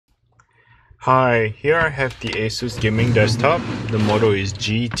Hi, here I have the Asus Gaming Desktop. The model is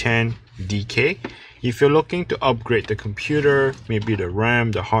G10DK. If you're looking to upgrade the computer, maybe the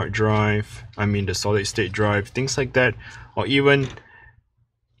RAM, the hard drive, the solid state drive, things like that, or even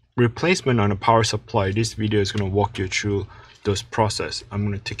replacement on a power supply, this video is going to walk you through those process. I'm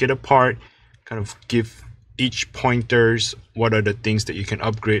going to take it apart, kind of give each pointers what are the things that you can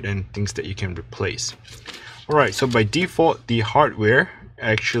upgrade and things that you can replace. Alright, so by default, the hardware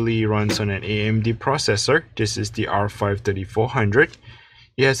actually runs on an AMD processor. This is the R5-3400.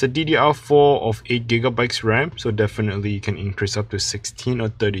 It has a DDR4 of 8GB RAM, so definitely you can increase up to 16 or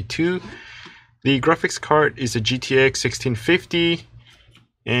 32. The graphics card is a GTX 1650,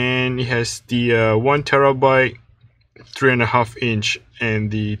 and it has the 1TB 3.5 inch and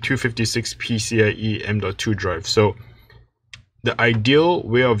the 256 PCIe M.2 drive. So the ideal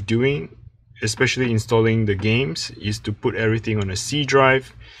way of doing, especially installing the games, is to put everything on a C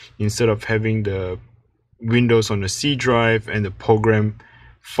drive instead of having the Windows on the C drive and the program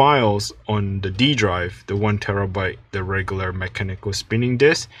files on the D drive, the 1TB, the regular mechanical spinning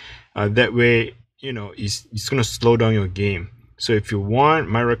disk. That way, it's going to slow down your game. So if you want,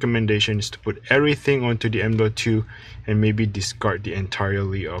 my recommendation is to put everything onto the M.2 and maybe discard the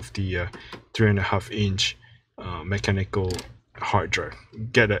entirely of the 3.5 inch mechanical hard drive.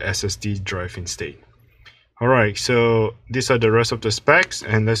 Get a SSD drive instead. Alright, so these are the rest of the specs,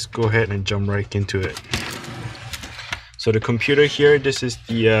 and let's go ahead and jump right into it. So the computer here, this is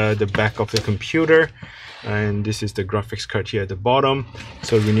the back of the computer, and this is the graphics card here at the bottom.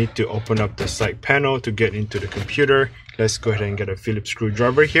 So we need to open up the side panel to get into the computer. Let's go ahead and get a Phillips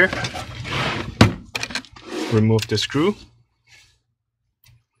screwdriver here. Remove the screw.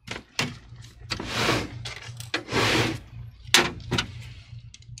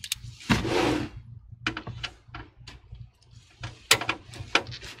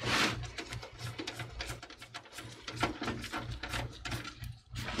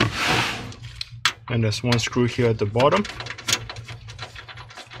 And there's one screw here at the bottom.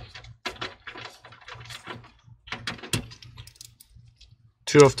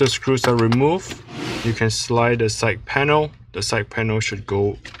 Two of the screws are removed. You can slide the side panel. The side panel should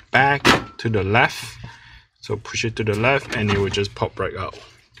go back to the left. So push it to the left and it will just pop right out.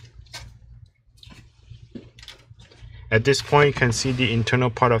 At this point, you can see the internal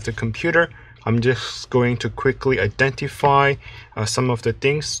part of the computer. I'm just going to quickly identify some of the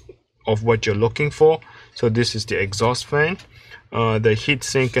things of what you're looking for. So this is the exhaust fan, the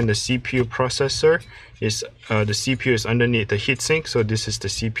heatsink, and the CPU processor is the CPU is underneath the heatsink. So this is the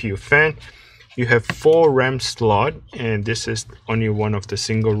CPU fan. You have 4 RAM slot, and this is only one of the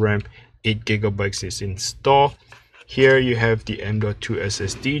single RAM. 8GB is installed. Here you have the M.2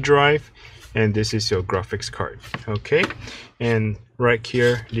 SSD drive, and this is your graphics card. Okay, and right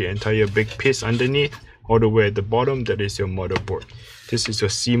here the entire big piece underneath, all the way at the bottom, that is your motherboard. This is your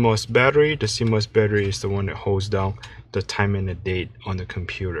CMOS battery. The CMOS battery is the one that holds down the time and the date on the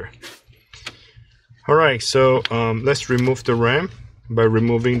computer. Alright, so let's remove the RAM. By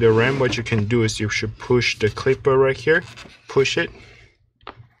removing the RAM, what you can do is you should push the clipper right here. Push it.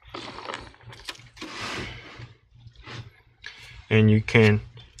 And you can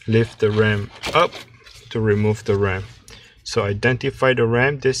lift the RAM up to remove the RAM. So identify the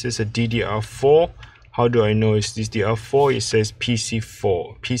RAM. This is a DDR4. How do I know it's DDR4? It says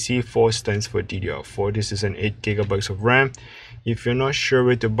PC4. PC4 stands for DDR4. This is an 8GB of RAM. If you're not sure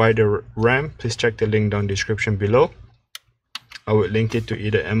where to buy the RAM, please check the link down in the description below. I would link it to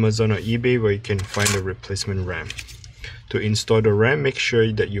either Amazon or eBay, where you can find the replacement RAM. To install the RAM, make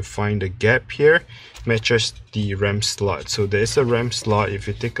sure that you find the gap here matches the RAM slot. So there is a RAM slot. If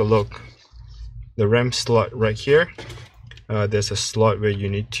you take a look, the RAM slot right here, there's a slot where you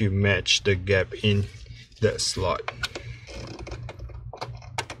need to match the gap in that slot.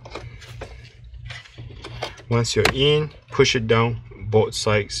 Once you're in, push it down both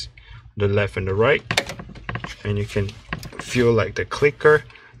sides, the left and the right, and you can feel like the clipper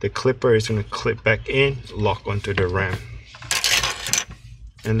is going to clip back in, lock onto the RAM.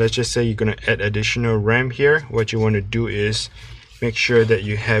 And let's just say you're going to add additional RAM here. What you want to do is make sure that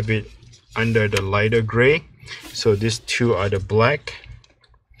you have it under the lighter gray. So these two are the black,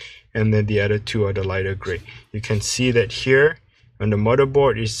 and then the other two are the lighter gray. You can see that here on the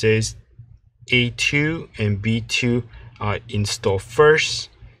motherboard it says A2 and B2 are installed first,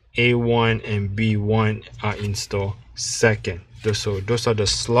 A1 and B1 are installed second. So those are the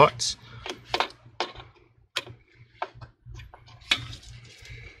slots.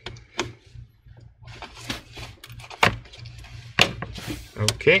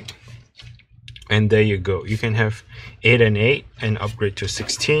 Okay, And there you go. You can have 8 and 8 and upgrade to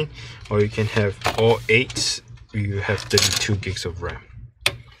 16, or you can have all 8s. You have 32 gigs of RAM.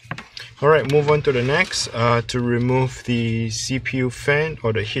 All right, move on to the next. To remove the CPU fan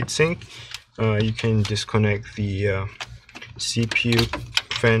or the heatsink, you can disconnect the CPU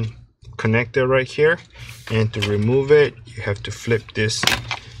fan connector right here, and to remove it, you have to flip this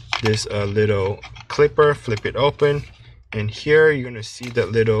little clipper, flip it open, and here you're gonna see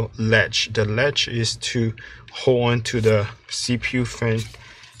that little latch. The latch is to hold on to the CPU fan,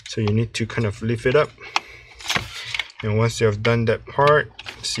 so you need to kind of lift it up. And once you have done that part,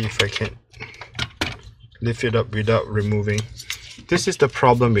 see if I can lift it up without removing. This is the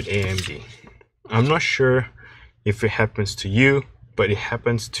problem with AMD. I'm not sure if it happens to you, but it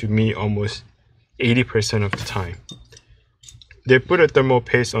happens to me almost 80% of the time. They put a thermal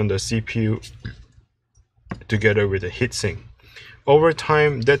paste on the CPU together with the heatsink. Over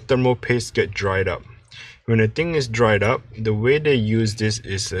time, that thermal paste gets dried up. When the thing is dried up, the way they use this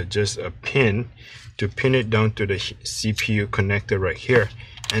is just a pin to pin it down to the CPU connector right here,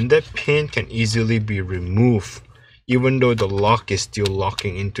 and that pin can easily be removed even though the lock is still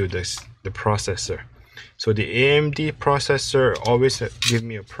locking into the processor. So the AMD processor always give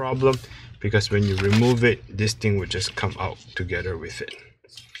me a problem, because when you remove it, this thing would just come out together with it.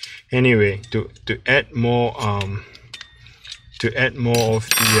 Anyway, to add more of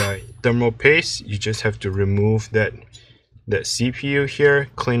the thermal paste, you just have to remove that CPU here,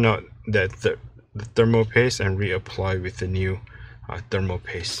 clean out the thermal paste, and reapply with the new thermal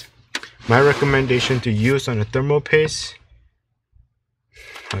paste. My recommendation to use on a thermal paste,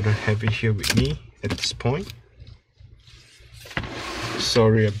 I don't have it here with me at this point.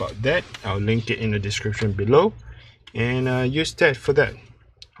 Sorry about that. I'll link it in the description below, and use that for that.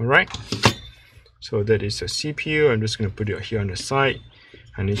 Alright, so that is a CPU. I'm just going to put it here on the side.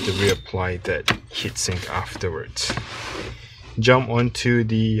 I need to reapply that heatsink afterwards. Jump onto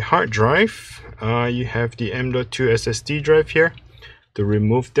the hard drive. You have the M.2 SSD drive here. To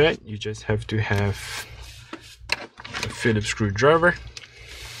remove that, you just have to have a Phillips screwdriver.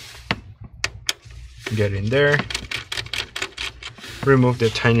 Get in there. Remove the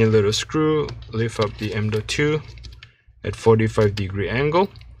tiny little screw. Lift up the M.2 at 45-degree angle.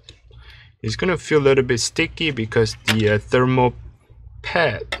 It's gonna feel a little bit sticky because the thermal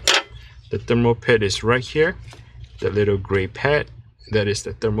pad is right here. The little gray pad, that is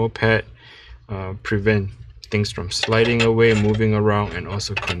the thermal pad. Prevent things from sliding away, moving around, and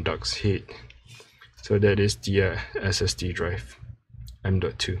also conducts heat. So that is the SSD drive,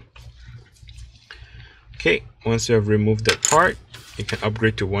 M.2. Okay, once you have removed that part, you can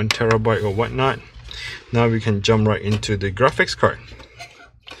upgrade to 1 terabyte or whatnot. Now we can jump right into the graphics card.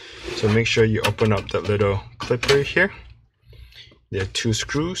 So make sure you open up that little clipper here. There are 2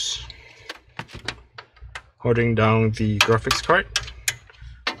 screws holding down the graphics card.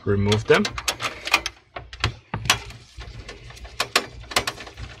 Remove them.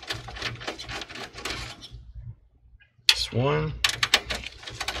 This one.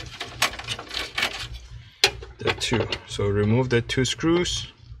 The 2. So remove the 2 screws.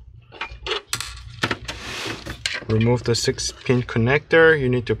 Remove the 6-pin connector. You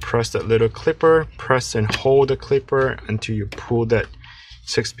need to press that little clipper. Press and hold the clipper until you pull that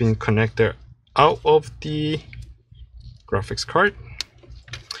 6-pin connector out of the graphics card.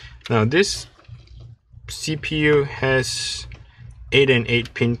 Now this CPU has 8 and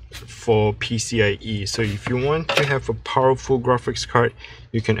 8 pin for PCIe. So if you want to have a powerful graphics card,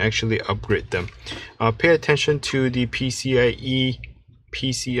 you can actually upgrade them. Pay attention to the PCIe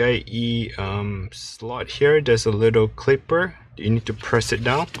slot here. There's a little clipper. You need to press it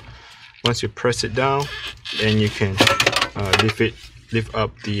down. Once you press it down, then you can lift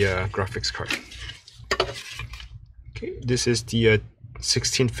up the graphics card. Okay, this is the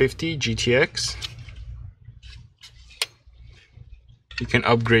 1650 GTX. You can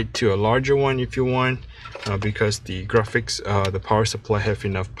upgrade to a larger one if you want, because the graphics, the power supply have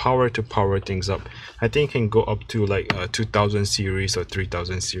enough power to power things up. I think it can go up to like 2000 series or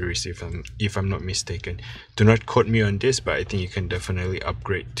 3000 series if I'm not mistaken. Do not quote me on this, but I think you can definitely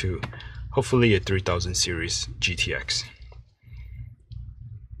upgrade to hopefully a 3000 series GTX.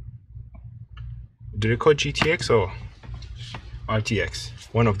 Do they call GTX or RTX?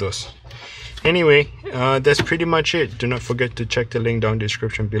 One of those. Anyway, that's pretty much it. Do not forget to check the link down in the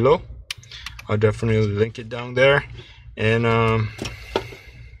description below. I'll definitely link it down there. And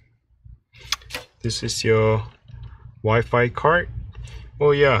this is your Wi-Fi card. Oh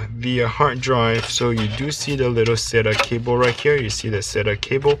yeah, the hard drive. So you do see the little SATA cable right here. You see the SATA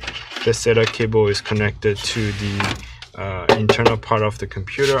cable. The SATA cable is connected to the internal part of the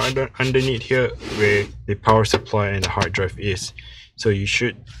computer underneath here where the power supply and the hard drive is. So you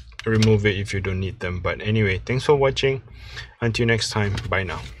should remove it if you don't need them. But anyway, thanks for watching. Until next time, bye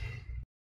now.